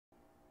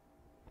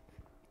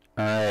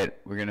Alright,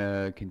 we're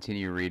gonna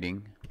continue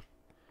reading.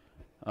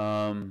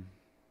 Um,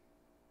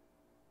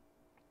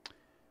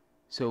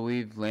 so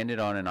we've landed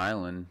on an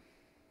island.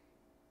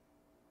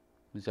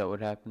 Is that what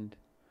happened?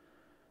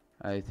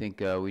 I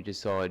think we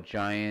just saw a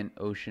giant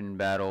ocean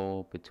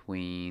battle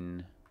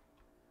between,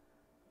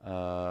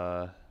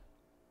 uh,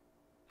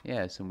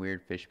 yeah, some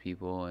weird fish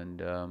people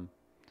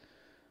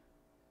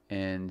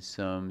and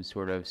some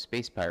sort of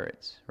space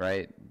pirates,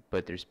 right?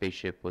 But their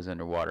spaceship was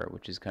underwater,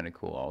 which is kind of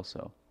cool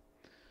also.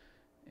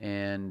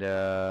 And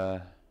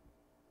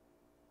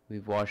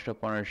we've washed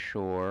up on our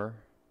shore.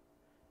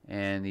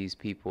 And these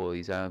people,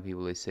 these island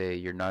people, they say,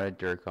 "You're not a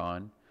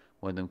Durkon."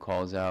 One of them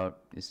calls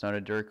out, "It's not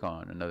a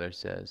Durkon." Another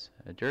says,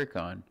 "A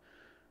Durkon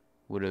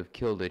would have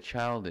killed a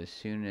child as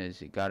soon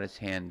as it got its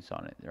hands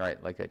on it."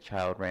 Right, like a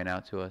child ran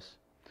out to us.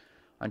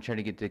 I'm trying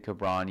to get to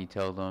Cabron, you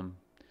tell them.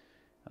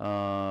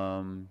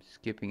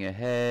 Skipping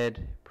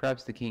ahead,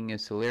 perhaps the king of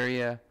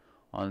Celeria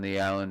on the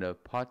island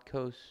of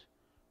Potkos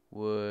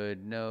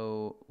would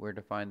know where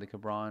to find the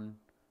Cabron,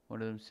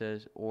 one of them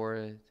says,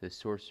 or the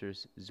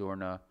sorceress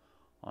Zorna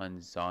on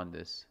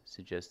Zondas,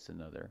 suggests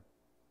another.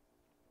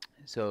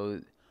 So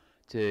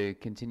to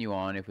continue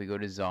on, if we go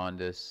to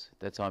Zondas,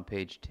 that's on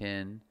page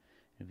 10.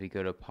 If we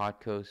go to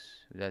Potkos,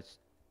 that's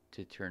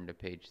to turn to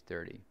page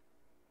 30.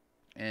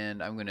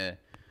 And I'm going to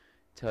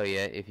tell you,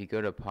 if you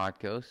go to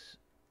Potkos,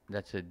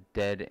 that's a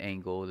dead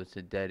angle, that's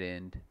a dead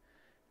end,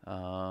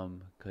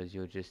 because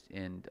you'll just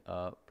end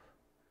up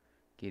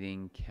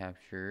getting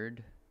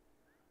captured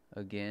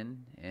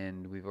again.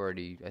 And we've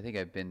already, I think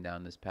I've been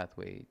down this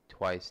pathway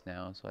twice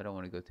now, so I don't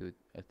want to go through it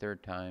a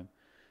third time.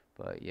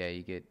 But yeah,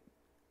 you get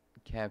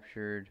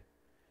captured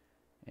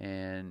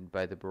and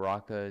by the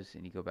Barakas,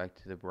 and you go back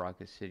to the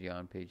Baraka city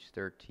on page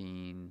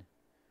 13,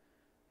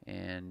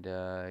 and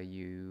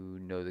you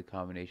know the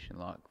combination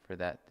lock for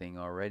that thing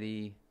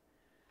already.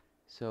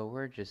 So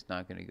we're just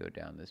not going to go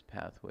down this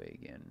pathway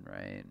again,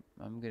 right?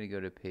 I'm going to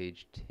go to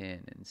page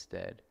 10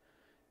 instead.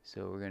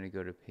 So we're going to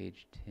go to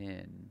page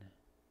 10.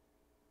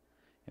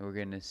 And we're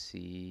going to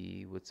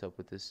see what's up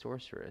with this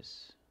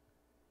sorceress.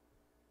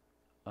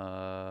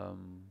 Here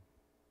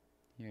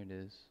it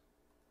is.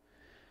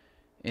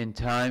 In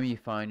time, you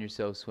find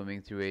yourself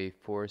swimming through a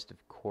forest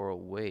of coral.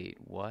 Wait,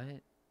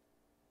 what?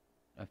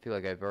 I feel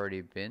like I've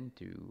already been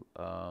through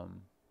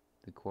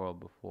the coral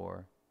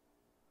before.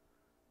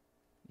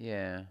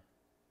 Yeah.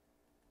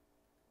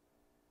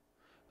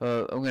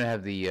 I'm gonna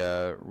have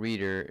the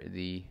reader,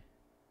 the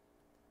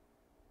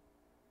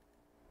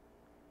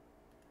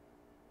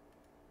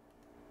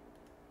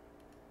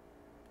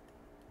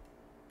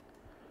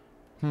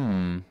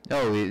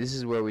Oh, this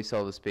is where we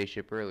saw the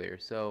spaceship earlier.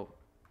 So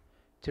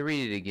to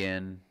read it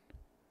again,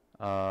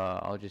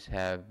 I'll just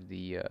have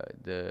the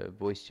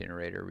voice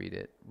generator read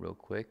it real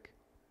quick,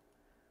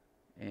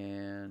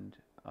 and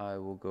I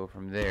will go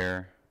from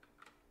there.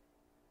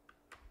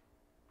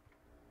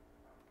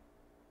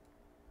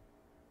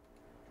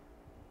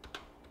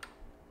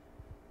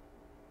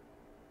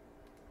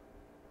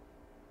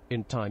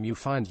 In time you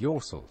find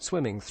yourself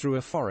swimming through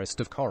a forest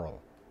of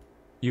coral.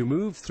 You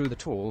move through the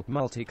tall,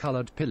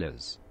 multicolored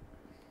pillars,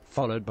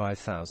 followed by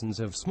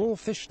thousands of small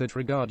fish that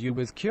regard you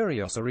with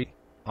curiosity.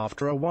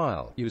 After a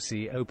while, you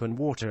see open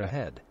water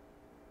ahead.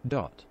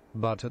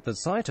 But at the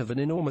sight of an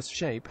enormous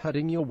shape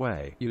heading your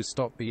way, you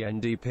stop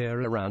and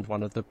peer around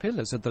one of the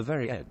pillars at the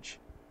very edge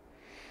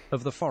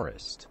of the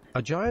forest.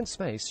 A giant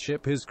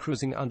spaceship is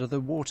cruising under the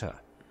water.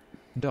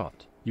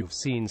 You've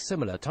seen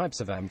similar types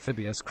of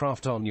amphibious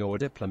craft on your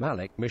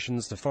diplomatic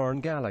missions to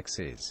foreign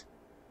galaxies.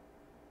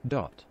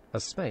 A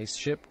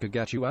spaceship could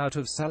get you out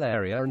of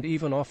Celeria and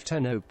even off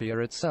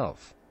Tenopia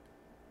itself.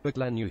 But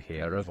then you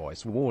hear a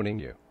voice warning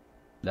you.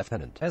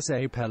 Lieutenant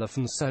S.A.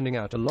 Pelifon sending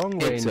out a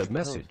long-range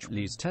message,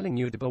 please telling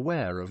you to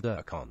beware of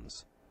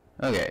Durkons.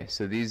 Okay,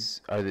 so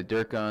these are the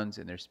Durkons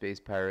and they're space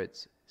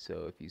pirates.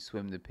 So if you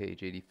swim to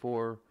page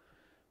 84,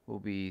 we'll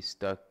be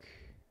stuck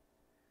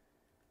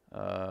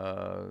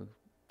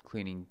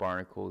cleaning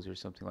barnacles or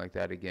something like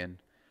that again.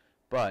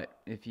 But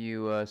if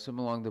you swim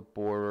along the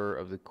border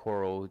of the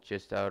coral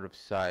just out of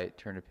sight,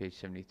 turn to page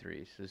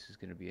 73. So this is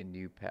going to be a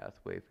new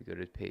pathway if we go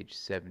to page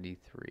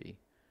 73.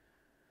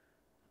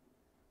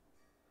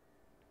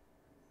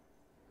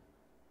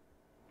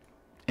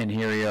 And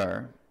here we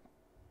are.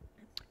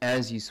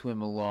 As you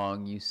swim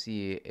along, you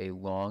see a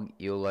long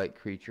eel-like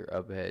creature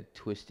up ahead,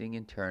 twisting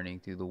and turning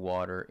through the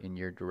water in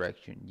your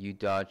direction. You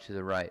dodge to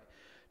the right,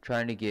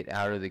 trying to get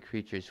out of the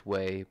creature's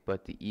way,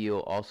 but the eel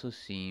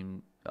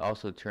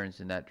also turns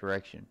in that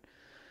direction.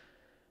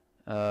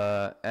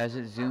 As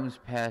it zooms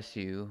past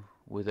you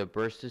with a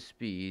burst of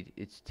speed,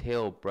 its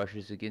tail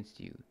brushes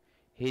against you,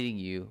 hitting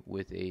you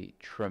with a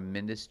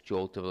tremendous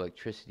jolt of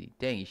electricity.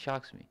 Dang, he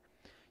shocks me.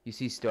 You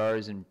see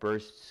stars and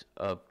bursts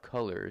of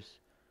colors,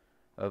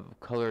 of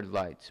colored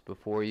lights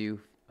before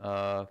you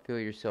feel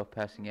yourself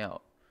passing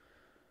out.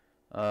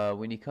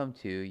 When you come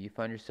to, you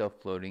find yourself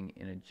floating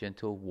in a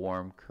gentle,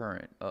 warm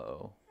current.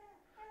 Uh-oh.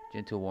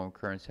 Gentle, warm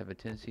currents have a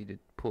tendency to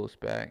pull us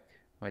back.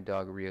 My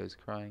dog Rio is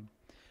crying.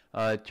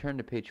 Turn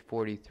to page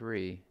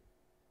 43.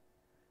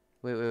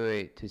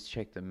 Wait. To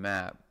check the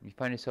map, you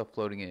find yourself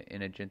floating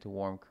in a gentle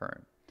warm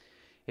current.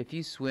 If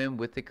you swim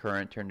with the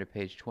current, turn to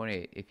page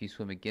 28. If you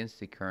swim against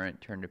the current,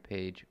 turn to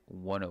page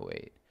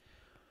 108.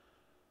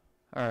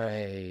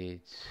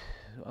 Alright,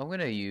 I'm going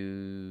to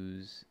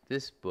use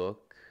this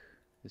book,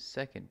 the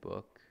second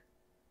book,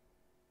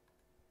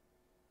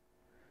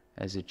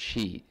 as a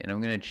cheat. And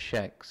I'm going to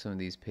check some of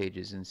these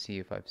pages and see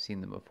if I've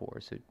seen them before.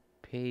 So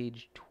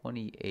page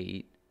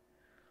 28.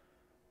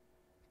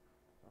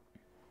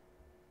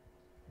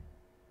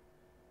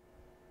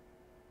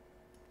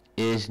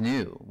 Is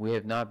new. We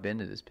have not been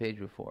to this page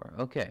before.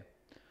 Okay.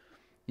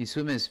 You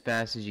swim as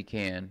fast as you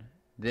can.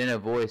 Then a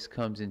voice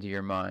comes into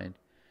your mind.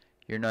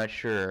 You're not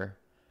sure,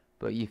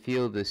 but you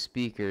feel the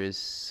speaker is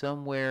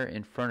somewhere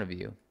in front of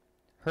you.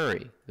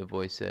 Hurry, the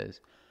voice says.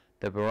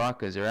 The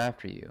Barakas are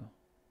after you.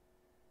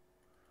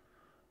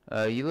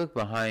 You look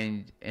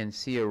behind and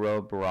see a row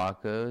of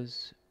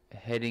Barakas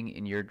heading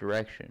in your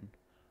direction.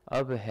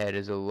 Up ahead,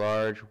 a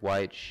large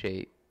white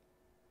shape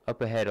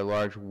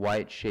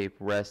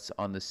rests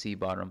on the sea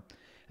bottom.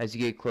 As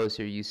you get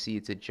closer, you see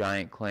it's a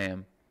giant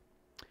clam,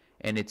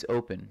 and it's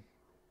open.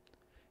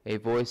 A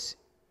voice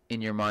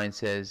in your mind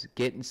says,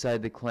 "Get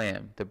inside the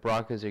clam. The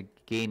Barakas are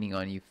gaining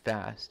on you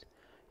fast.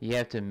 You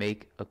have to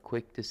make a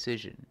quick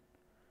decision."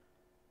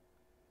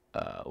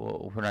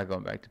 Well, we're not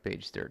going back to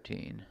page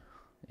 13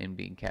 and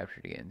being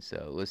captured again.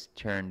 So let's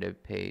turn to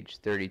page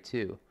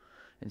 32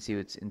 and see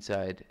what's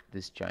inside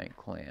this giant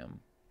clam.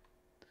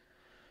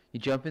 You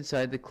jump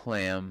inside the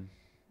clam,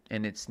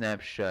 and it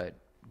snaps shut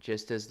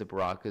just as the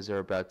Barakas are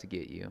about to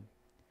get you.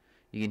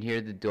 You can hear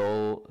the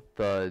dull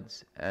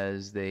thuds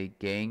as they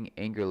bang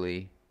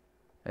angrily,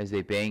 on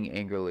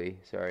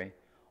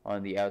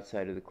the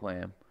outside of the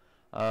clam.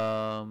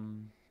 I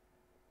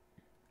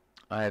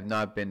have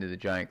not been to the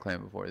giant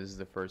clam before. This is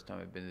the first time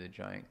I've been to the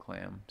giant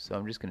clam, so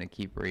I'm just going to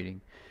keep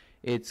reading.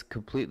 It's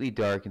completely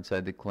dark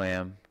inside the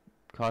clam.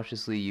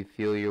 Cautiously, you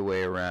feel your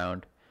way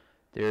around.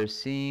 There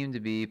seems to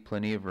be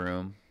plenty of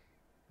room.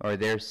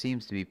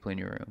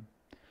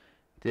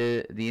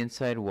 The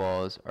inside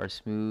walls are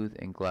smooth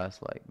and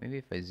glass-like. Maybe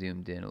if I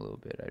zoomed in a little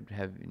bit, I'd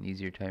have an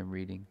easier time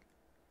reading.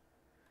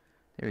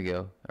 There we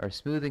go. Are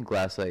smooth and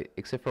glass-like,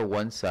 except for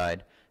one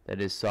side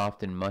that is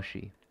soft and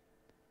mushy.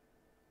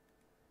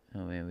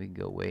 Oh man, we can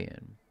go way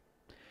in.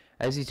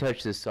 As you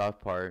touch the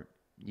soft part,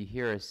 you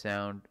hear a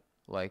sound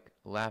like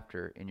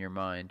laughter in your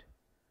mind.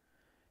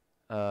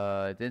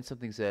 Then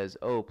something says,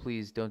 "Oh,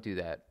 please don't do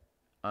that.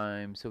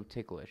 I'm so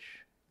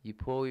ticklish." You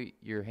pull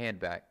your hand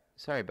back.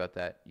 "Sorry about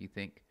that," you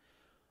think.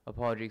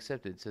 "Apology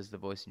accepted," says the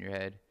voice in your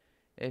head.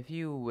 "If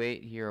you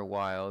wait here a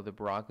while, the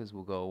Barakas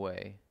will go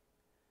away.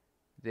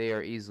 They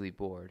are easily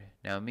bored.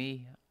 Now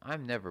me,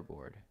 I'm never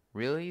bored."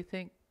 "Really," you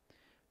think?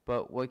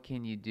 "But what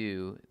can you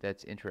do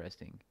that's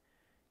interesting?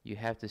 You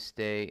have to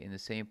stay in the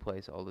same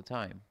place all the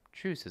time."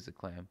 "True," says the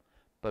clam,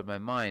 "but my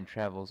mind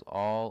travels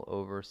all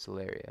over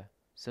Solaria,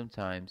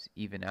 sometimes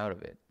even out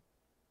of it."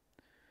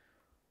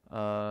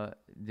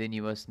 Then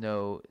you must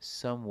know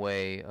some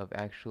way of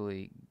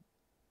actually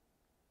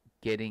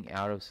getting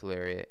out of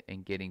Solaria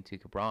and getting to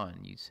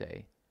Cabron, you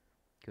say.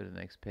 Go to the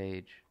next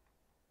page.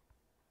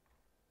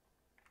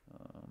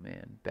 Oh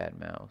man, bad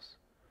mouse.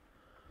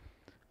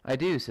 "I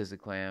do," says the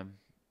clam.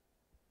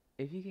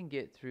 "If you can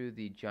get through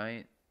the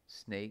giant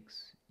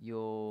snakes,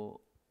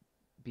 you'll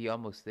be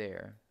almost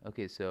there."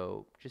 Okay,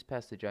 so just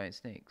past the giant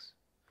snakes.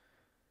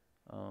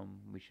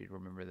 We should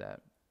remember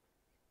that.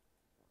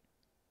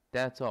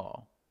 That's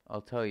all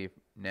I'll tell you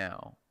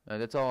now.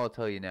 That's all I'll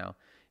tell you now.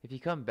 If you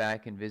come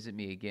back and visit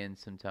me again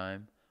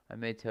sometime, I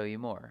may tell you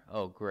more.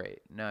 Oh,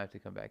 great. Now I have to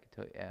come back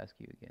and ask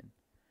you again.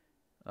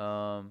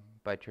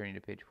 By turning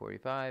to page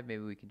 45,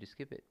 maybe we can just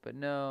skip it. But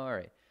no,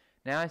 alright.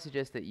 Now I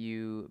suggest that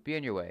you be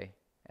on your way,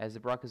 as the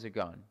Barakas are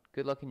gone.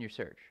 Good luck in your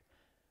search.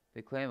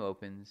 The clam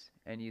opens,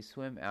 and you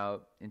swim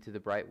out into the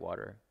bright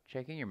water.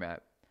 Checking your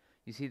map,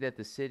 you see that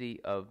the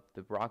city of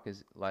the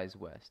Barakas lies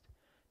west.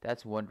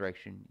 That's one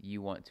direction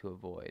you want to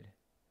avoid.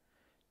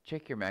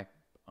 Check your map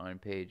on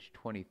page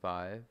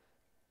 25.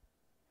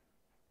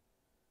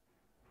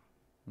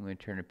 I'm going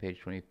to turn to page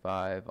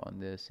 25 on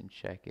this and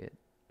check it.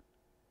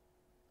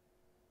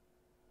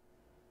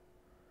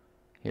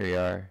 Here we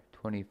are,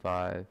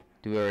 25.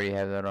 Do we already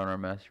have that on our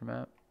master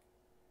map?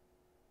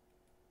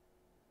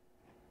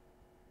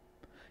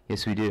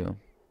 Yes, we do.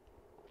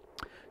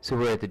 So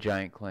we're at the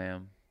giant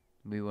clam.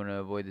 We want to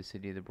avoid the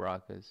city of the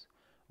Barakas.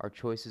 Our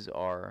choices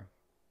are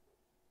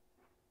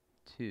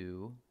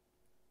to...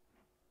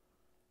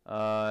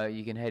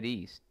 you can head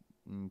east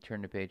and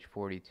turn to page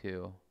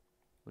 42,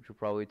 which will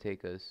probably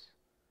take us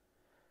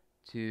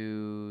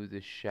to the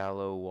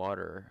shallow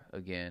water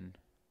again.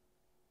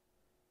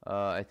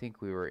 I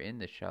think we were in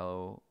the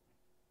shallow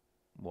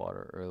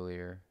water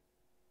earlier.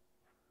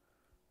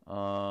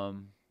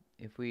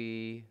 If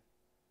we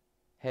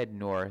head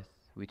north,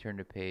 we turn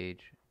to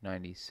page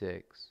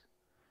 96.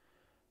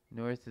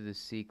 North of the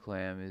sea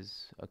clam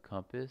is a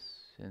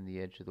compass and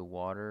the edge of the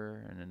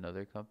water, and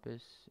another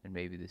compass, and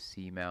maybe the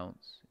sea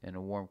mounts, and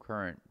a warm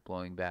current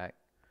blowing back.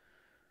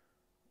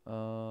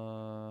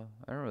 I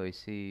don't really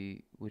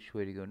see which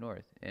way to go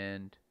north.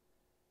 And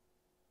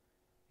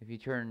if you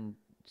turn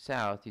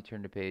south, you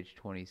turn to page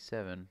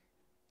 27,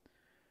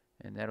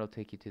 and that'll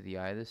take you to the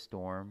Eye of the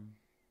Storm,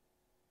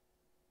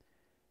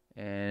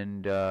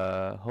 and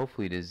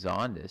hopefully to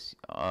Zondas.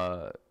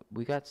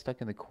 We got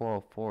stuck in the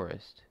Coral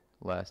Forest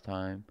last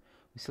time.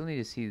 We still need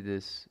to see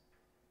this.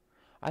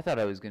 I thought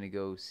I was gonna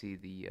go see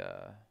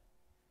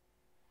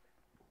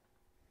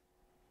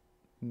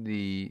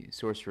the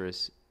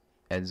sorceress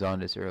at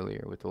Zondas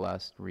earlier with the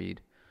last read,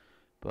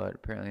 but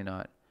apparently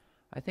not.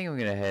 I think I'm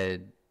gonna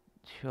head.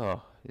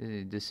 Oh,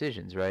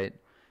 decisions, right?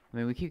 I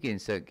mean, we keep getting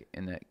stuck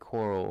in that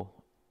coral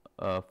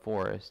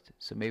forest,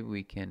 so maybe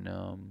we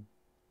can.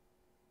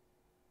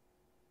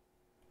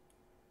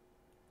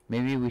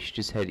 Maybe we should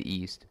just head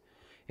east.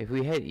 If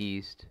we head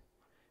east,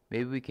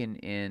 maybe we can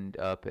end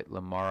up at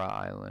Lamara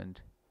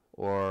Island,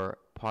 or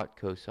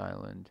Potcoast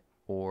Island,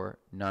 or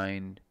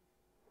Nine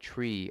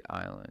Tree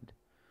Island.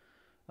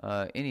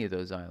 Any of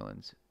those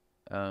islands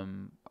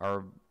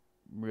are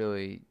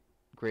really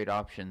great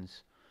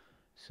options.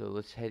 So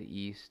let's head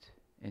east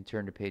and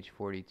turn to page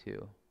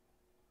 42.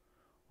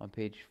 On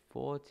page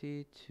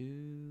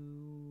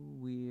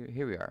 42,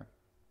 here we are.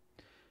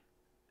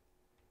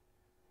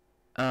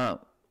 I'm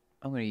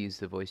going to use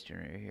the voice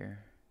generator here.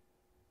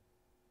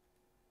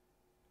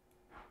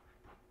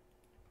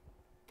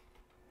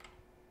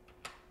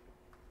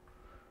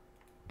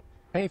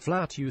 Hey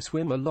Flat, you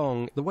swim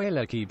along, the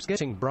whaler keeps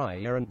getting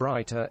brighter and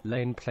brighter,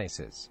 lane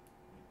places.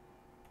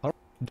 Alright,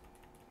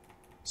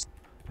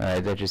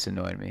 that just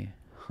annoyed me.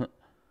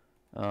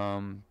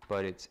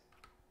 But it's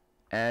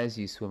as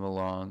you swim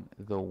along,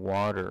 the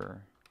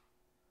water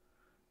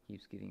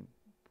keeps getting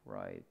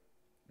bright.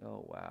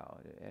 Oh wow,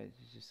 there's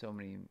just so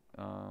many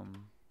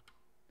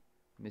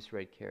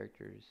misread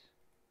characters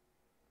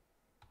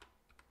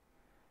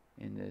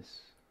in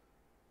this.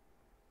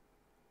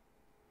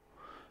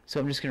 So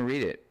I'm just going to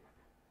read it.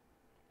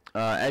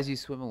 As you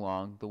swim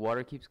along, the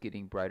water keeps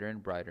getting brighter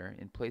and brighter.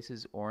 In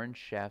places, orange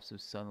shafts of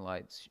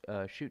sunlight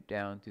shoot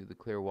down through the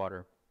clear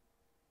water.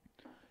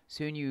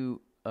 Soon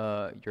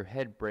your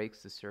head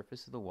breaks the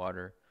surface of the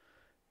water.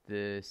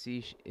 The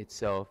sea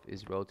itself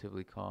is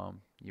relatively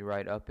calm. You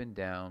ride up and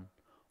down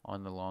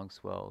on the long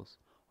swells.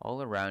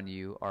 All around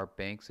you are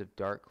banks of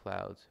dark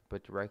clouds,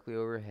 but directly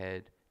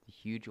overhead, the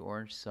huge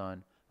orange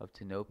sun of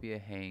Tenopia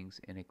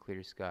hangs in a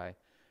clear sky.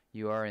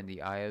 You are in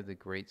the eye of the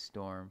great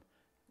storm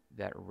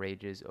that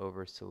rages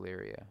over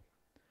Celeria.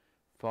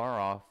 Far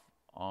off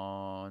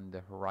on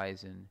the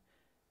horizon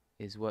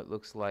is what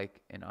looks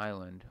like an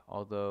island,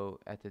 although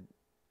at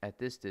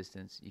this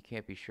distance you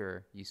can't be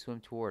sure. You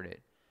swim toward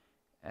it.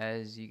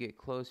 As you get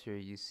closer,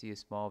 you see a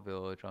small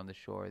village on the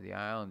shore. The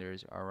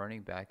islanders are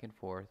running back and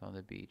forth on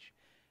the beach,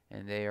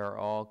 and they are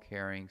all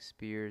carrying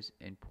spears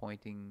and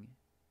pointing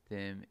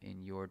them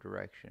in your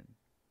direction.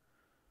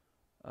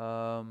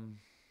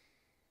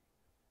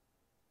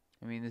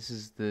 I mean, this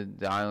is the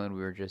island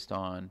we were just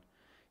on.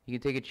 You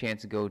can take a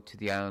chance to go to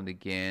the island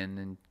again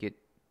and get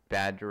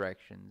bad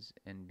directions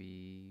and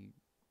be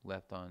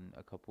left on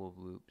a couple of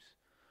loops.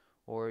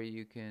 Or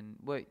you can,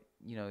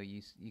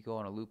 you go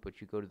on a loop,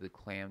 but you go to the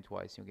clam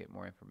twice and you'll get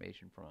more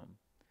information from them.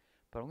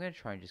 But I'm going to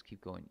try and just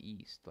keep going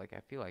east. Like, I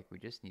feel like we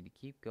just need to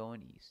keep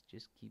going east.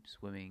 Just keep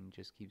swimming,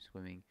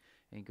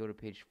 and go to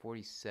page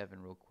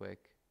 47 real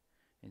quick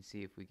and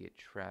see if we get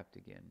trapped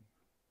again.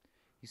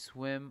 You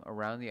swim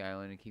around the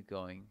island and keep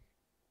going.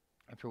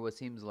 After what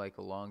seems like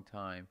a long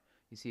time,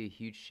 you see a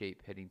huge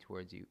shape heading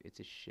towards you.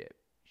 It's a ship.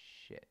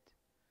 Shit.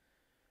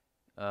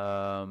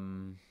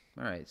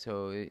 Alright,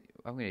 so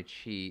I'm going to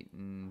cheat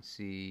and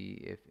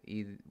see if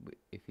either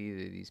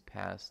of these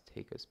paths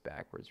take us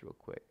backwards real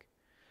quick.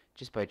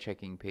 Just by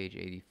checking page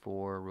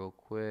 84 real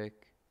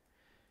quick.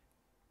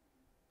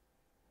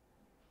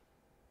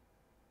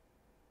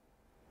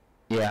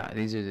 Yeah,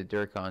 these are the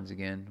Durkons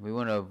again. We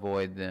want to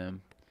avoid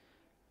them.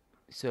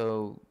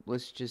 So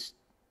let's just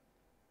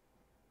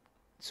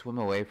swim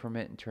away from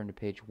it and turn to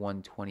page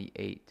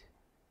 128.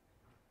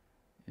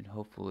 And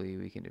hopefully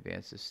we can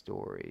advance the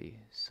story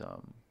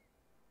some.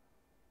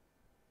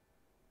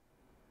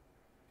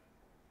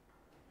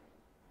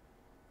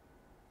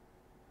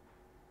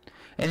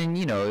 And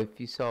then, if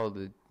you saw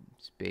the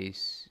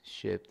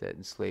spaceship that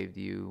enslaved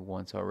you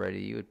once already,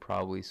 you would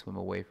probably swim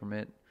away from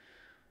it.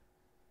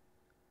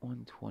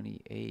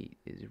 128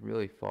 is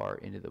really far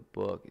into the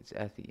book. It's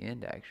at the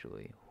end,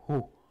 actually.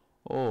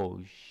 Oh,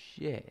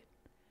 shit.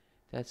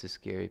 That's a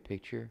scary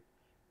picture.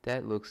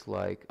 That looks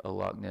like a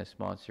Loch Ness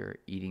monster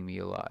eating me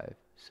alive.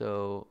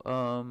 So,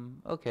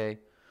 okay.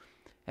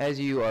 As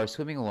you are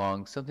swimming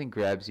along, something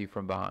grabs you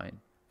from behind.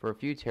 For a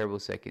few terrible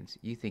seconds,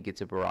 you think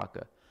it's a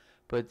baraka.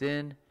 But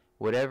then,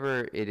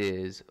 whatever it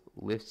is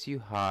lifts you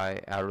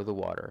high out of the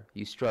water.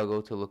 You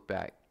struggle to look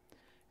back.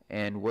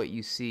 And what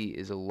you see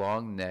is a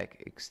long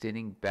neck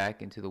extending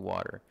back into the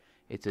water.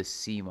 It's a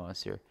sea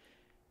monster.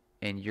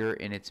 And you're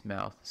in its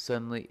mouth.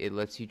 Suddenly, it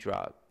lets you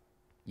drop.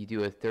 You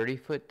do a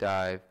 30-foot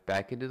dive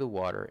back into the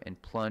water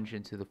and plunge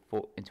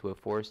into a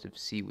forest of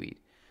seaweed.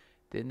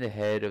 Then the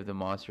head of the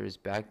monster is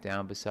back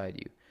down beside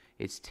you.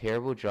 Its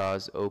terrible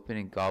jaws open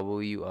and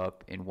gobble you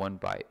up in one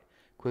bite.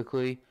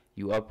 Quickly,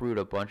 you uproot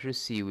a bunch of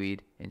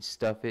seaweed and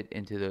stuff it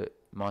into the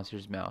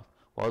monster's mouth.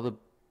 While the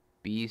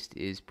beast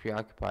is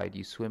preoccupied,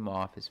 you swim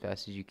off as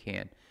fast as you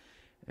can,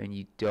 and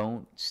you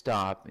don't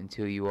stop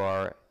until you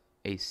are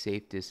a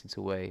safe distance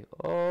away.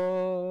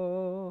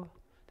 Oh,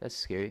 that's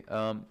scary.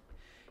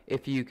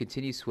 If you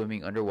continue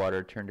swimming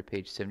underwater, turn to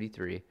page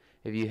 73.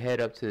 If you head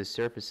up to the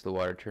surface of the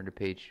water, turn to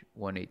page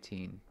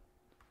 118.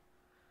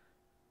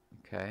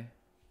 Okay.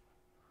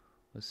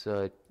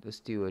 Let's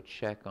do a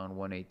check on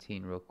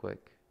 118 real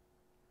quick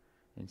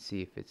and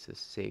see if it's a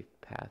safe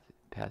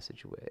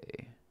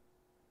passageway.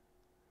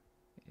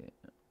 Yeah.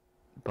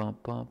 Bum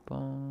bum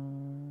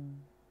bum.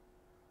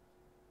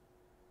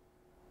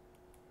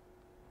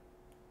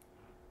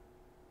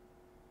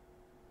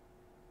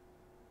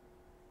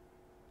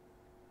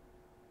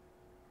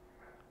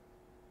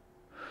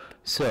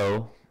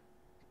 So,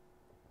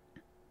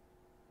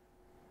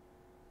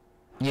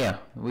 yeah,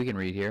 we can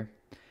read here.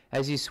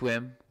 As you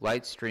swim,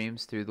 light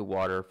streams through the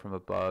water from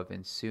above,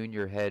 and soon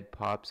your head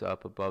pops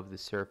up above the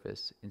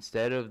surface.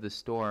 Instead of the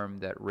storm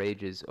that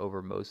rages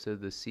over most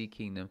of the Sea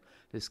Kingdom,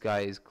 the sky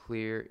is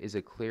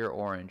a clear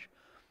orange.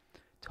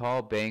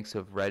 Tall banks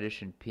of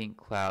reddish and pink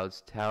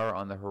clouds tower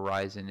on the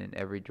horizon in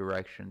every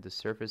direction. The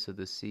surface of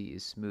the sea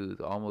is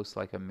smooth, almost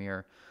like a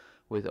mirror,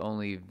 with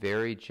only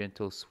very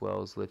gentle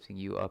swells lifting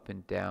you up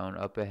and down.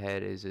 Up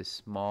ahead is a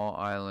small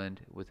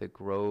island with a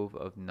grove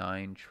of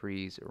 9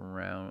 trees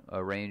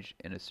arranged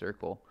in a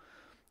circle.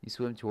 You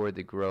swim toward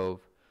the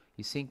grove.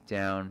 You sink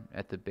down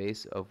at the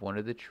base of one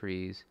of the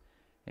trees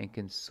and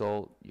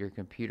consult your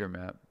computer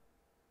map.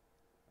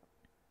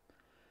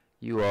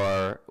 You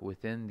are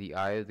within the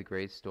eye of the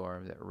great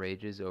storm that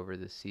rages over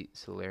the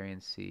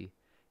Solarian Sea.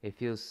 It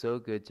feels so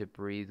good to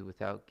breathe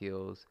without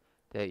gills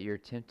that you're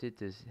tempted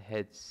to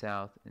head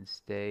south and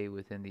stay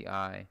within the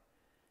eye.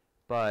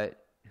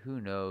 But who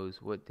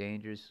knows what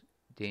dangerous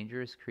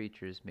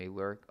creatures may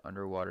lurk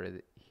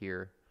underwater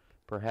here.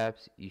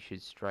 Perhaps you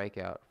should strike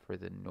out for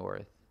the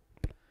north.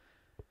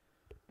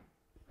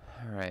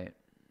 Alright,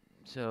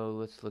 so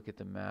let's look at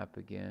the map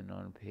again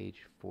on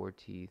page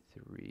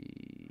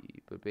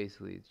 43. But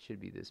basically it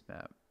should be this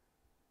map.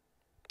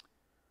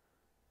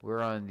 We're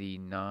on the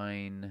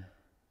 9-tree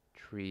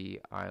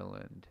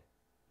island.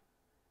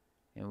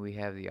 And we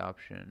have the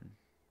option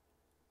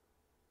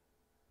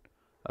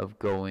of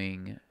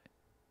going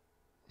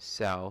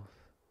south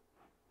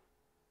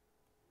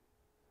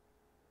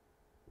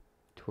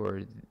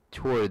toward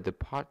the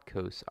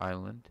Potcoast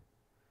Island,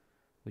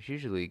 which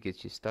usually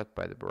gets you stuck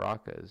by the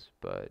barraccas,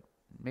 but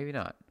maybe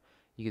not.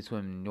 You can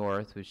swim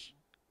north, which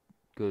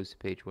goes to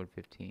page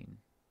 115.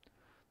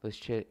 Let's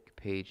check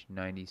page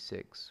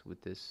 96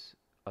 with this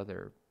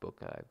other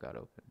book I've got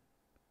open.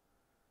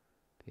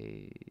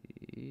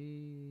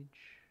 Page...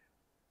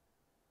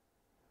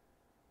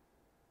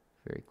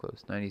 very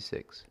close.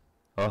 96.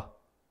 Oh,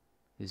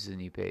 this is a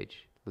new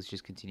page. Let's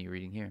just continue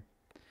reading here.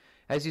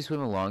 As you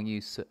swim along,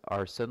 you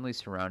are suddenly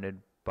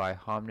surrounded by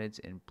hominids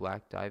in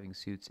black diving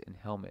suits and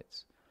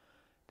helmets.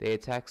 They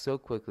attack so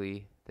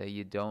quickly that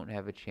you don't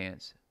have a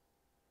chance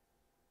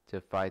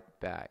to fight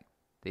back.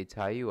 They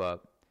tie you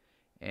up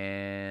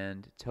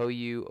and tow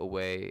you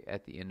away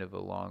at the end of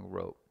a long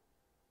rope.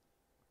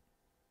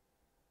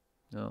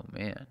 Oh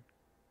man,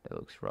 that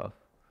looks rough.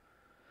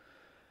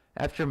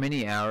 After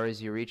many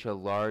hours, you reach a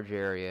large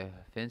area,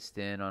 fenced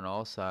in on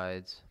all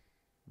sides.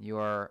 You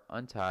are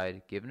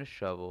untied, given a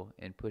shovel,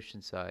 and pushed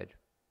inside.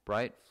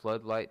 Bright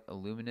floodlights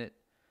illuminate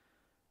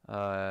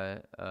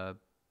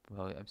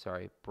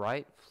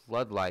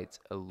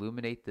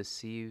the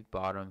sea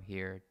bottom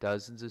here.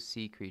 Dozens of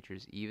sea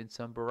creatures, even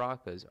some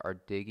barraccas,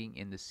 are digging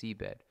in the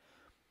seabed.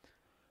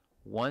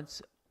 One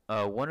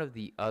of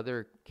the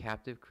other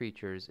captive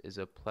creatures is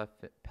a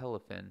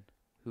pelican,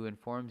 who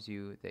informs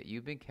you that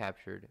you've been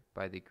captured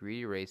by the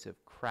greedy race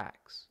of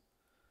cracks.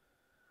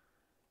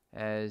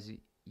 As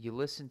you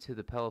listen to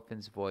the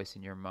pelican's voice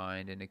in your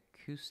mind, an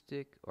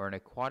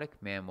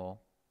aquatic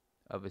mammal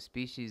of a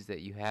species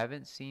that you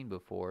haven't seen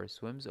before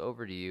swims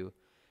over to you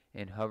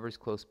and hovers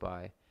close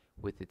by.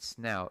 With its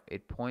snout,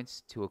 it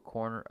points to a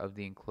corner of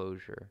the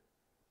enclosure.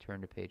 Turn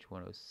to page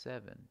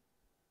 107.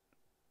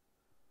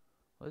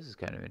 Well, this is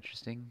kind of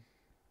interesting.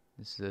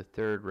 This is a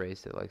third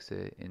race that likes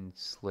to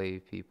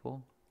enslave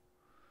people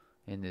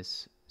in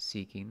this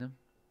sea kingdom.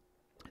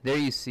 There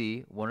you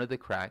see one of the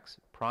cracks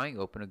prying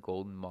open a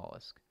golden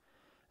mollusk.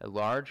 A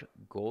large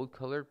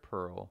gold-colored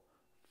pearl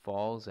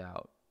falls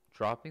out,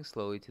 dropping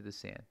slowly to the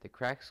sand. The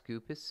crack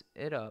scoops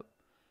it up,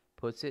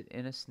 puts it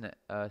in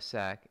a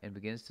sack, and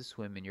begins to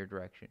swim in your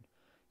direction.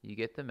 You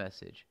get the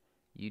message.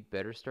 You'd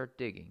better start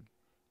digging,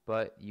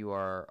 but you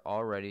are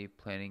already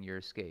planning your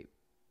escape.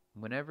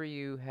 Whenever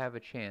you have a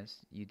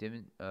chance, you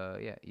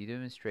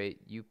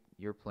demonstrate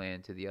your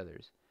plan to the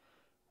others.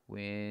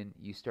 When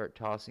you start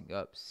tossing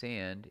up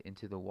sand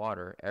into the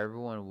water,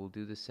 everyone will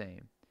do the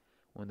same.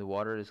 When the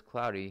water is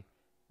cloudy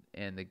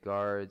and the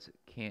guards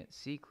can't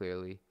see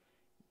clearly,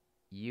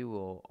 you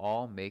will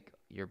all make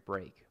your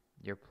break.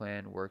 Your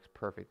plan works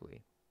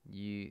perfectly.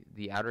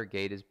 the outer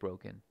gate is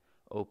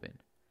open,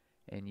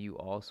 and you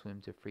all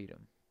swim to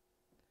freedom.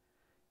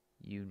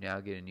 You now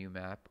get a new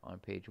map on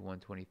page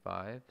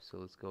 125. So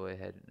let's go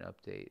ahead and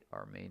update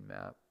our main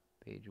map.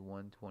 Page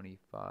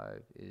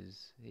 125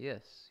 is,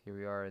 yes, here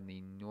we are in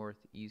the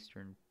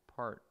northeastern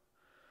part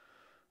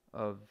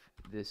of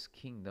this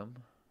kingdom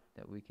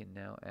that we can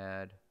now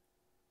add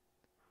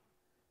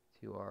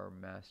to our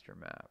master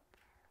map.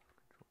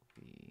 Control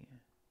V.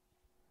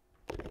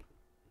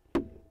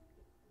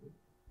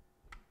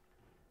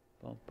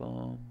 Bum,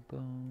 bum,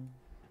 bum.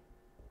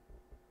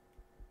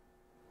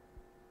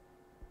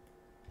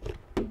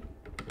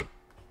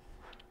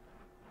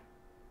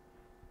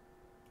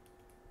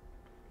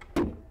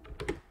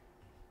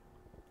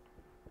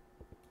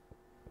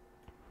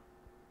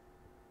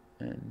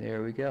 And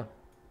there we go.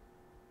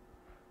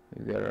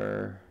 We've got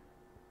our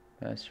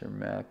master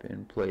map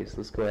in place.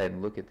 Let's go ahead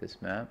and look at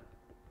this map.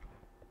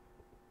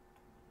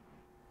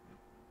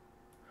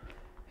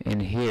 In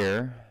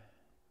here,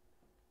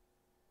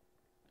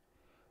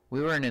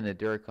 we weren't in the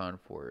Durkon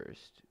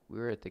forest. We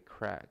were at the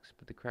cracks,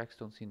 but the cracks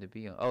don't seem to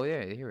be on. Oh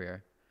yeah, here we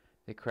are.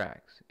 The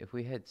cracks. If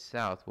we head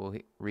south, we'll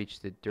reach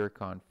the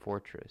Durkon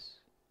fortress,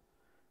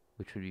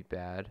 which would be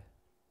bad.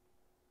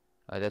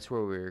 That's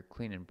where we were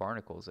cleaning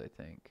barnacles, I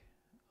think.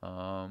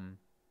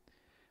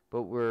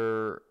 But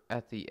we're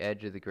at the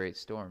edge of the Great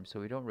Storm, so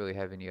we don't really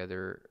have any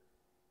other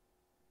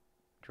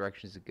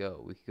directions to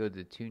go. We could go to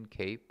the Toon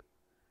Cape.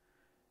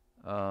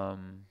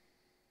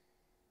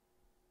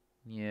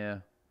 Yeah,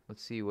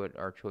 let's see what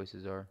our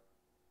choices are.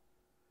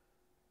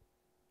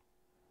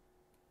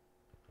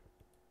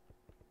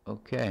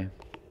 Okay.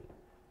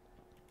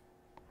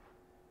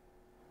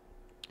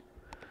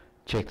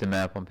 Check the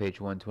map on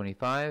page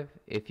 125.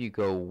 If you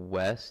go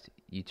west,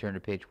 you turn to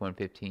page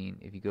 115.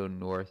 If you go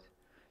north,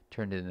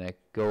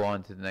 go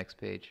on to the next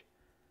page.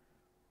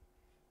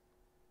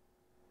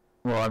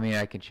 Well, I mean,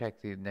 I can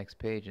check the next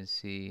page and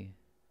see.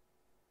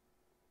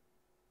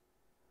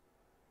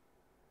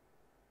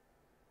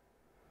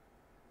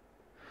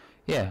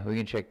 Yeah, we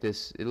can check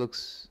this. It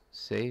looks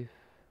safe.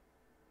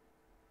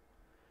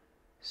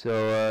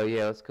 So,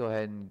 yeah, let's go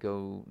ahead and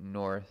go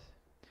north.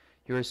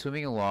 You are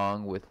swimming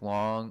along with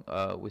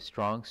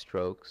strong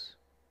strokes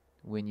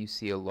when you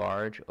see a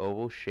large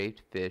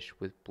oval-shaped fish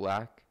with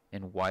black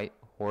and white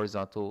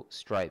horizontal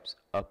stripes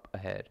up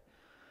ahead.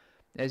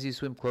 As you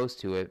swim close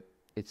to it,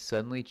 it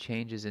suddenly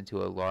changes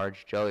into a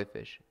large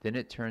jellyfish. Then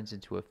it turns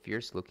into a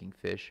fierce-looking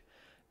fish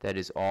that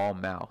is all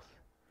mouth,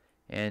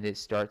 and it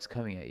starts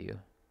coming at you.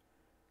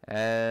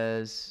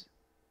 As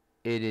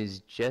it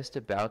is just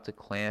about to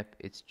clamp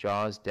its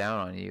jaws down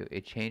on you,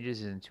 it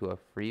changes into a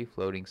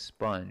free-floating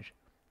sponge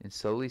and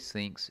slowly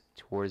sinks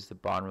towards the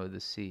bottom of the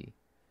sea.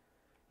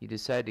 You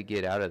decide to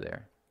get out of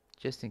there,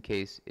 just in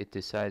case it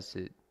decides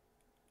to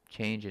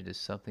change into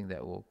something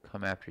that will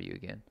come after you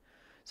again.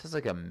 Sounds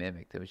like a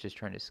mimic that was just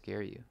trying to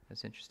scare you.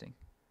 That's interesting.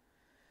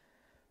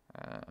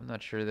 I'm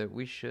not sure that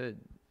we should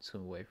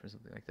swim away from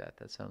something like that.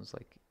 That sounds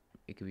like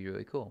it could be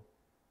really cool.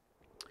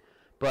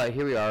 But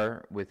here we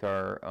are with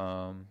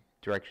our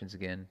directions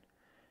again.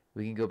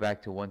 We can go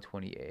back to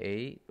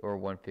 128 or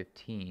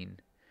 115.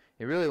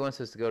 It really wants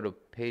us to go to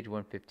page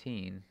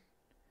 115.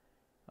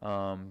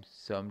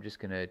 So I'm just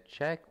going to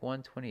check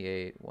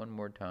 128 one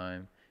more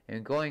time.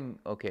 And going,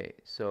 okay,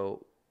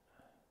 so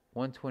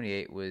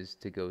 128 was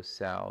to go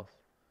south.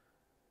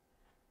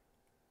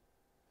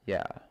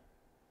 Yeah.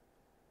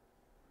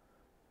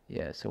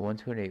 Yeah, so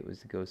 128 was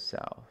to go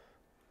south.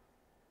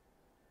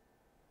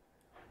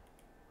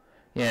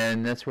 Yeah,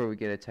 and that's where we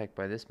get attacked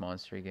by this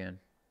monster again.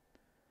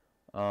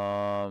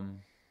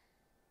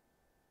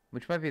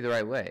 Which might be the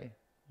right way,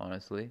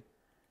 honestly.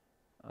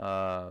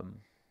 Let's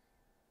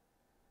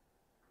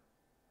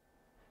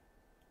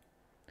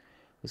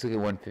look at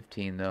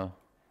 115 though.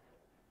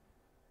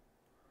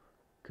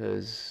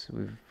 Because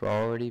we've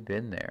already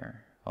been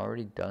there.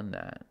 Already done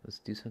that. Let's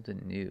do something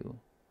new.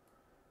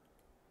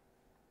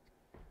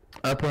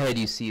 Up ahead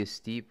you see a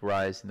steep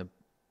rise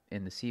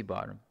in the sea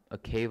bottom. A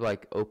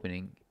cave-like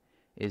opening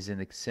is in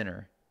the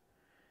center.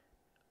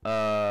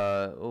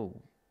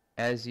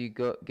 As you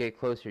get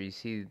closer, you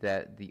see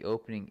that the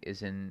opening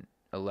is an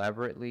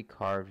elaborately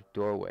carved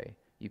doorway.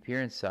 You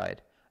peer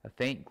inside. A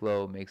faint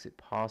glow makes it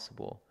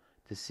possible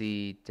to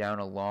see down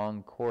a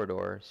long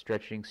corridor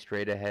stretching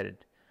straight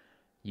ahead.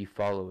 You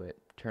follow it.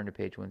 Turn to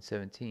page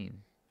 117.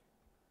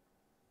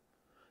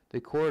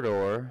 The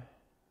corridor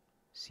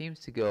seems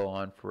to go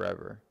on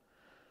forever.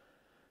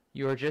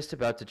 You are just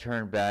about to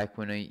turn back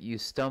when you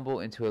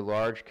stumble into a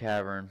large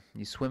cavern.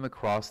 You swim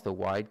across the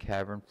wide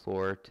cavern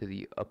floor to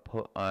the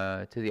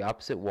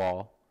opposite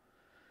wall.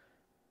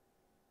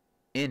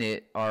 In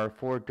it are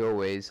 4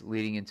 doorways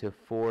leading into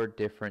 4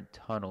 different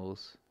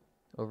tunnels.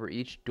 Over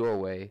each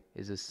doorway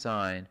is a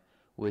sign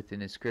with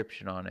an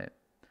inscription on it.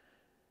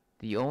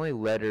 The only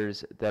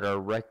letters that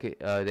are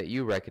that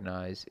you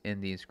recognize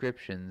in the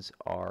inscriptions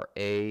are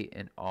A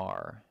and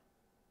R.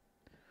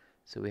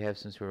 So we have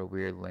some sort of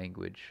weird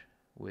language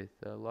with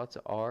lots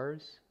of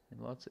R's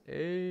and lots of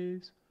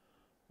A's.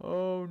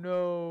 Oh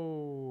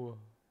no!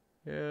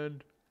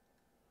 And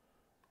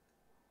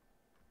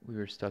We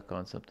were stuck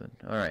on something.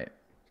 All right.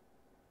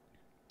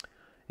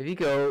 If you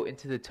go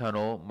into the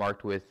tunnel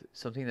marked with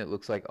something that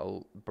looks like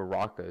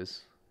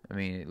baracas, I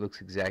mean, it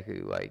looks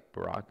exactly like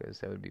baracas.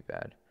 That would be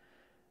bad.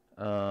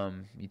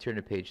 You turn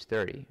to page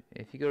 30.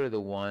 If you go to the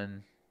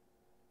one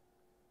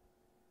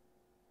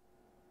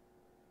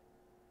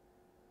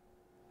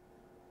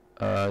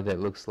that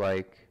looks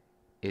like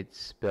it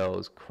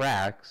spells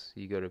cracks,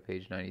 you go to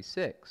page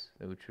 96,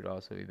 which would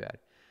also be bad.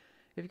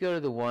 If you go to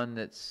the one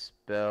that's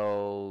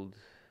spelled,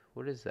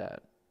 what is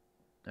that?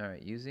 All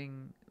right,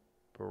 using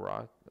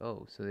Barack.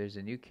 Oh, so there's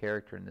a new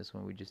character in this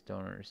one we just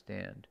don't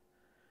understand.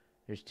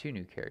 There's two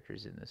new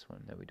characters in this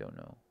one that we don't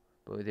know,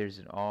 but there's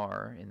an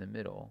R in the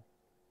middle.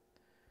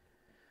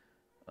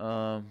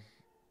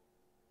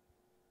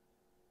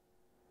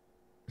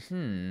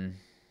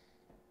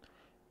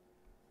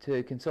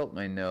 To consult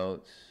my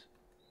notes,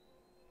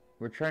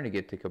 we're trying to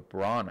get to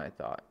Cabron, I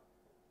thought.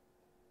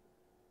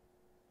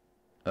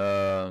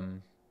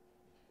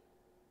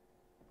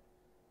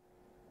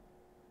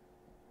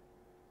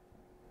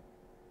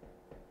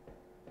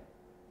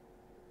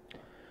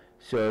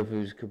 So if it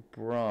was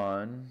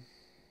Cabron,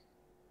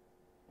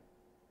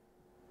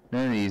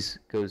 none of these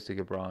goes to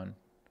Cabron.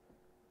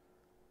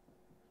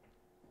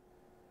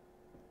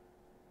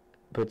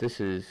 But this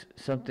is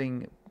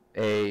something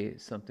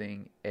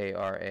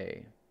ARA.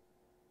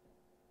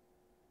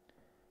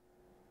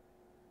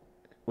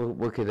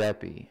 What could that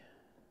be?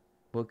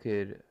 What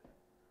could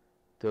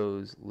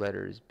those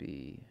letters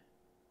be?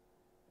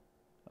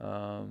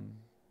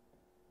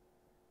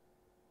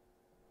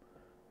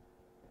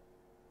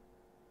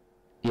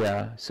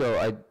 Yeah,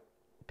 so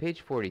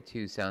page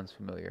 42 sounds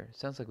familiar.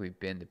 Sounds like we've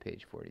been to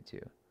page 42,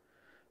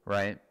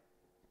 right?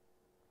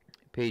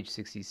 Page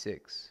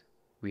 66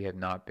 we have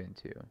not been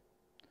to.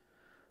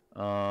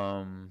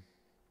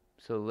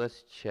 So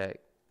let's check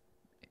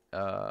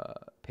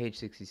page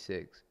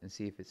 66 and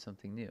see if it's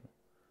something new.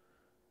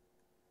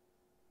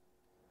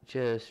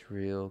 Just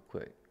real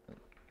quick.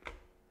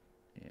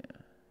 Yeah,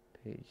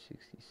 page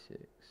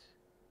 66.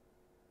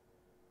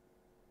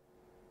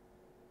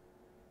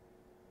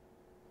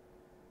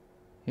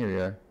 Here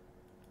we are.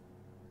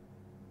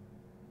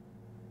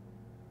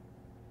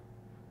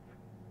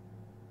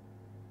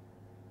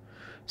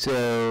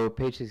 So,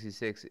 page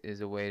 66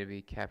 is a way to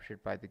be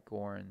captured by the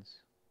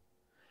Gorons.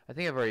 I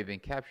think I've already been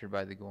captured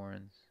by the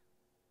Gorons.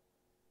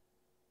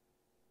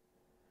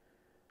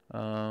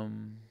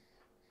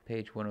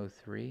 Page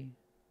 103.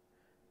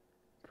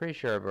 Pretty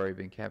sure I've already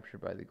been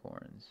captured by the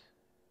Gorons.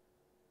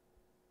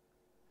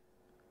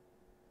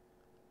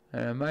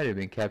 And I might have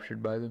been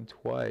captured by them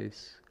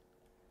twice.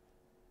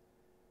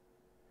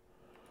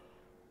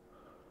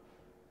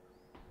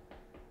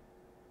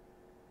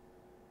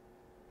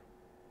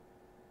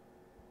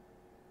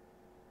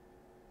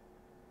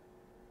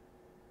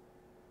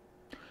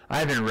 I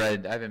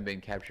haven't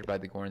been captured by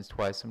the Gorons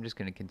twice, so I'm just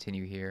going to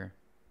continue here.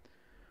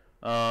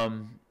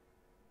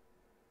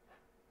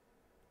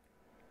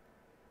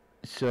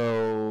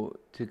 So,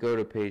 to go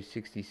to page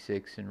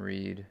 66 and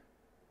read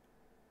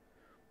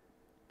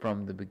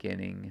from the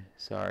beginning,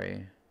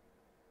 sorry.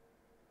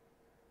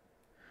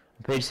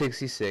 On page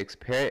 66,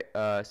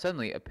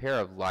 suddenly a pair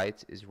of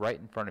lights is right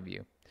in front of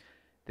you.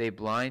 They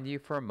blind you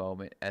for a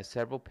moment as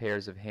several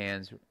pairs of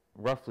hands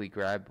roughly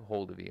grab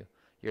hold of you.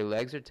 Your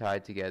legs are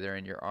tied together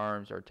and your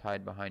arms are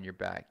tied behind your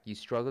back. You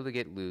struggle to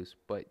get loose,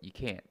 but you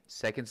can't.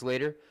 Seconds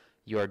later,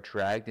 you are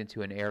dragged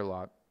into an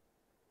airlock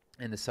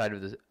in the side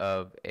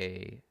of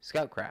a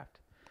scout craft.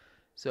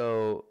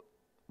 So,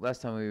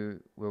 last time we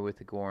were with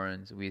the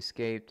Gorons, we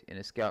escaped in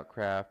a scout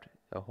craft.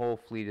 A whole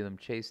fleet of them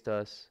chased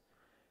us,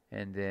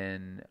 and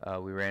then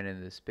we ran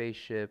into the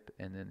spaceship,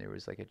 and then there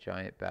was like a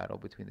giant battle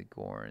between the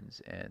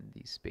Gorons and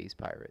these space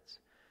pirates.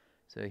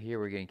 So here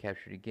we're getting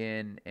captured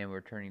again, and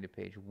we're turning to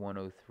page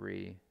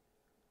 103.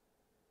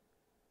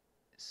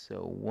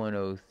 So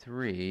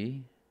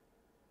 103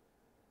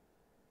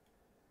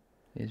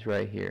 is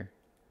right here.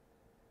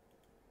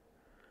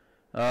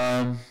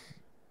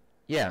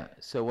 Yeah,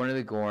 so one of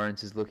the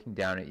Gorons is looking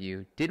down at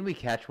you. Didn't we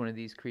catch one of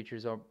these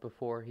creatures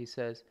before, he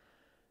says.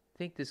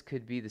 Think this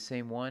could be the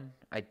same one?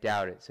 I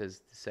doubt it,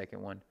 says the second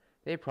one.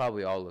 They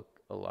probably all look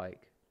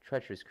alike.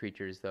 Treacherous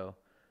creatures, though.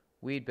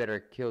 We'd better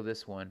kill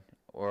this one,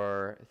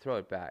 or throw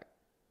it back.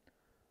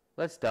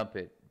 Let's dump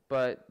it,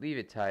 but leave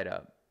it tied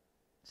up,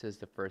 says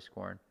the first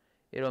Goron.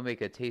 It'll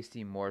make a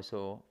tasty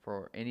morsel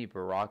for any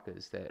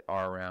baracas that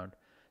are around.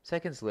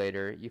 Seconds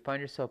later, you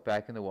find yourself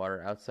back in the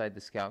water outside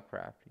the scout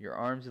craft. Your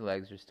arms and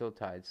legs are still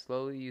tied.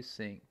 Slowly you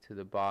sink to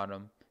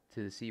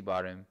the sea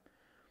bottom,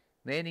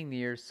 landing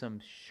near some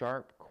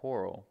sharp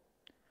coral.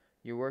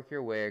 You work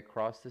your way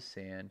across the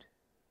sand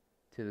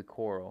to the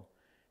coral,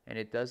 and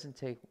it doesn't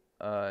take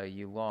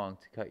you long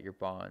to cut your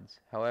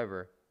bonds.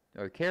 However,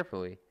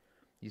 carefully,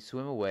 you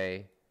swim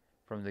away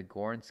from the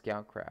Goron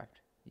scout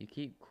craft. You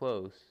keep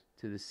close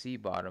to the sea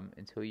bottom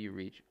until you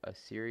reach a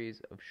series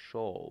of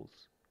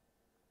shoals.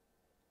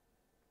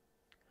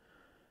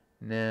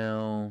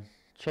 Now,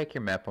 check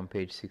your map on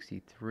page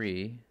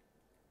 63.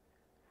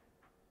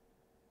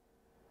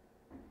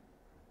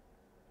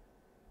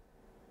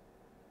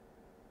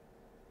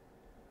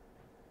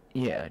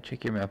 Yeah,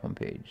 check your map on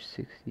page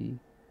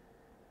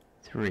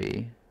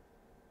 63.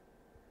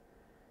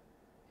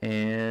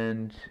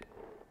 And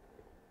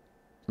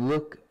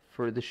look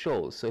for the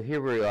shoals. So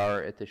here we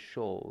are at the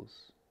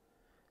shoals.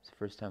 It's the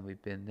first time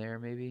we've been there,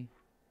 maybe.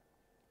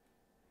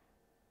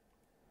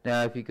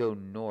 Now, if you go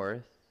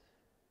north,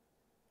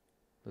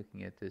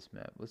 looking at this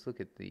map, let's look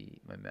at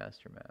my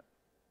master map.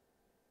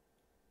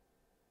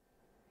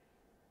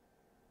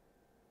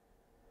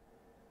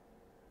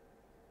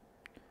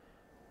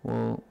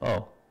 Well,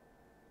 oh,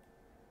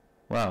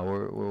 wow,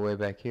 we're way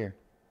back here.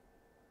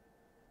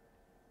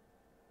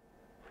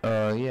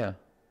 Yeah,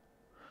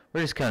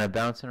 we're just kind of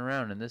bouncing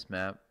around in this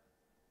map.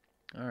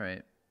 All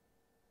right.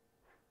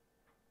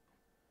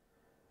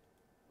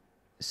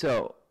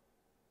 So,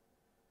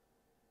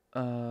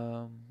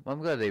 I'm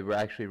glad they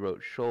actually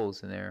wrote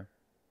shoals in there.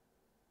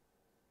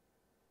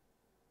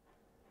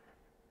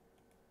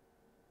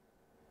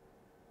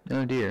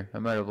 Oh dear, I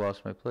might have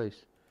lost my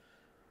place.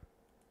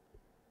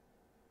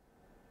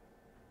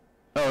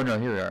 Oh no,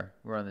 here we are.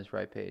 We're on this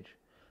right page.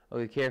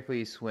 Okay,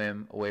 carefully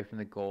swim away from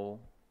the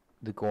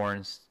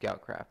Gorn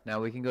Scoutcraft.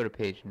 Now we can go to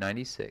page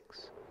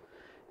 96,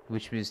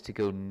 which means to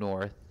go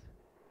north.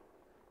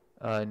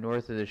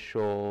 North of the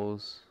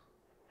shoals.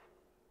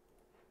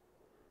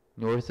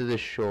 North of the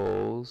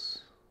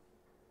shoals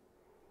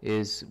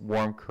is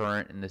Warm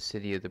Current in the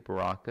city of the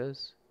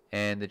Baracas,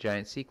 and the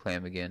giant sea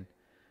clam again.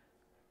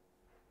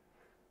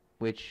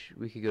 Which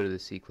we could go to the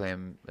sea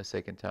clam a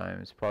second time.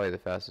 It's probably the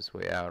fastest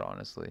way out,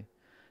 honestly.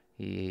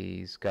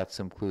 He's got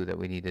some clue that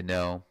we need to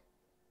know.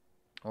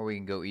 Or we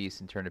can go east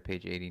and turn to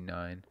page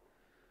 89.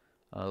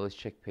 Let's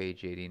check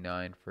page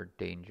 89 for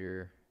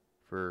dangerous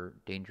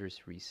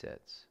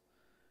resets.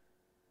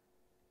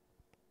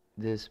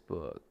 This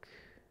book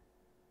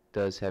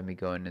does have me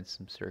going in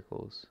some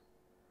circles.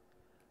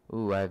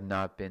 Ooh, I have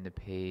not been to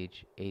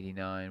page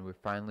 89. We're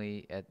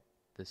finally at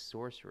the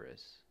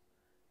sorceress.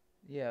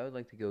 Yeah, I would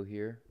like to go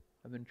here.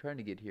 I've been trying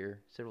to get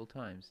here several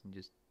times and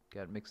just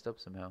got mixed up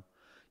somehow.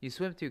 You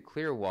swim through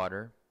clear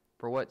water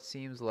for what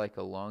seems like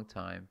a long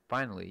time.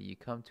 Finally, you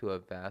come to a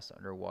vast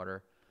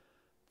underwater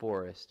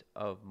forest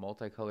of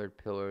multicolored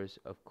pillars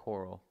of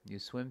coral. You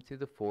swim through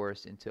the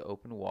forest into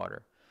open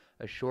water.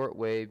 A short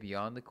way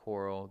beyond the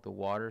coral, the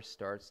water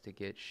starts to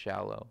get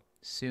shallow.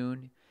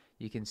 Soon,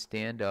 you can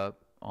stand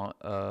up out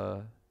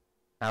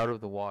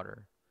of the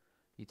water.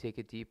 You take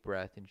a deep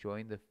breath,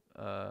 enjoying the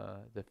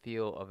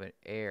feel of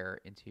air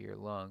into your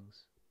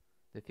lungs.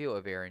 The feel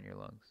of air in your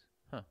lungs.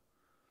 Huh.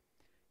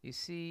 You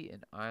see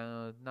an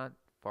island not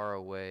far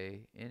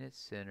away. In its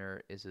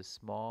center is a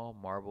small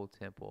marble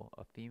temple.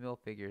 A female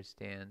figure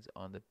stands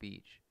on the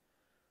beach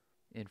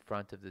in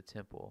front of the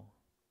temple.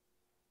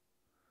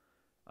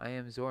 I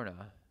am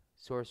Zorna,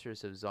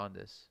 sorceress of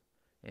Zondas,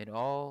 and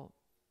all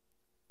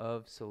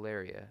of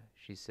Solaria,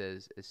 she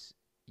says as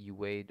you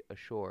wade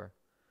ashore.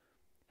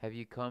 Have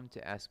you come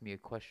to ask me a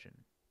question?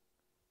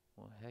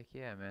 Well, heck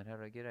yeah, man. How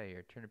do I get out of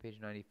here? Turn to page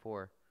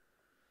 94.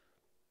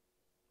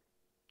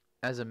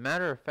 As a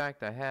matter of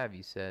fact, I have,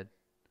 you said.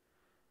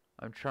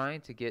 I'm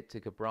trying to get to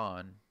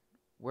Cabron,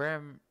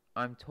 where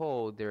I'm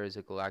told there is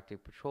a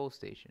galactic patrol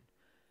station.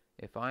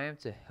 If I am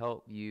to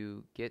help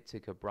you get to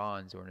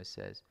Cabron, Zorna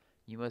says,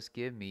 you must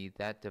give me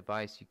that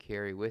device you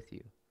carry with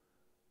you.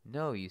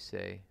 No, you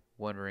say,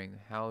 wondering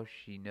how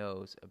she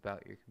knows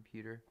about your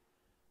computer.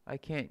 I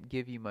can't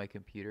give you my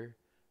computer.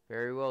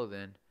 Very well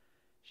then,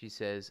 she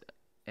says,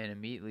 and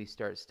immediately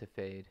starts to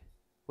fade.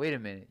 Wait a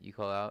minute, you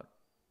call out.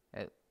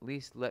 At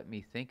least let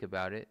me think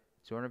about it.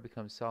 Zorna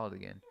becomes solid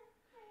again.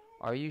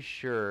 Are you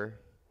sure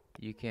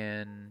you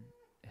can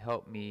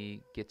help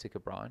me get to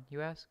Cabron,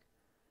 you ask?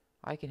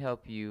 I can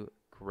help you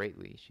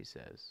greatly, she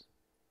says.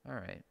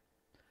 Alright.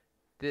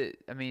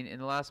 I mean, in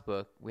the last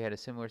book, we had a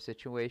similar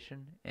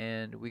situation,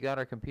 and we got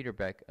our computer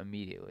back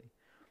immediately.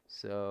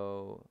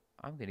 So,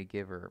 I'm going to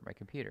give her my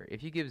computer.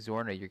 If you give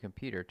Zorna your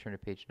computer, turn to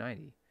page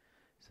 90.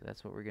 So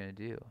that's what we're going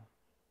to do.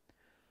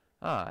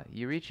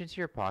 You reach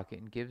into your pocket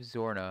and give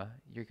Zorna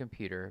your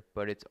computer,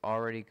 but it's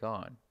already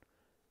gone.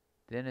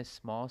 Then a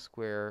small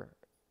square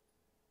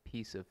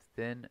piece of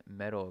thin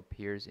metal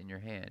appears in your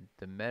hand.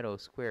 The metal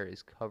square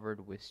is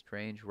covered with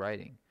strange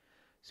writing.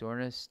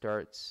 Zorna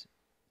starts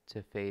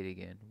to fade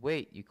again.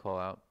 Wait, you call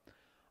out.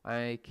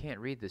 I can't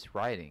read this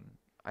writing.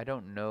 I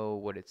don't know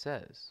what it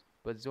says.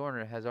 But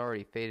Zorna has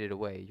already faded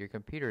away. Your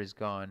computer is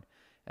gone,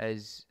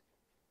 as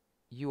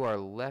you are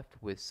left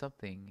with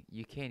something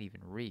you can't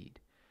even read.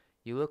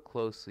 You look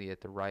closely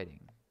at the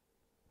writing.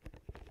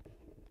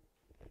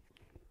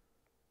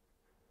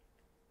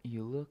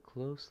 You look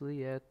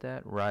closely at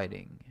that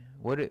writing.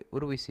 What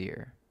do we see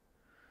here?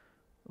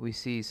 We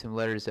see some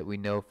letters that we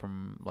know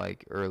from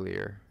like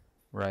earlier,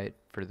 right?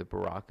 For the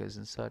Baracas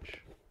and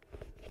such.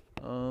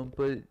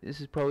 But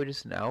this is probably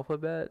just an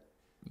alphabet,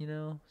 you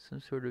know,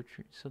 some sort of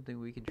something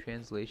we can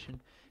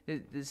translation.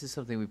 This is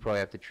something we probably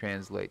have to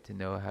translate to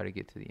know how to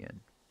get to the end.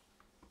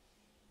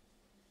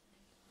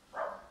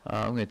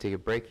 I'm gonna take a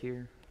break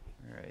here.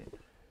 All right.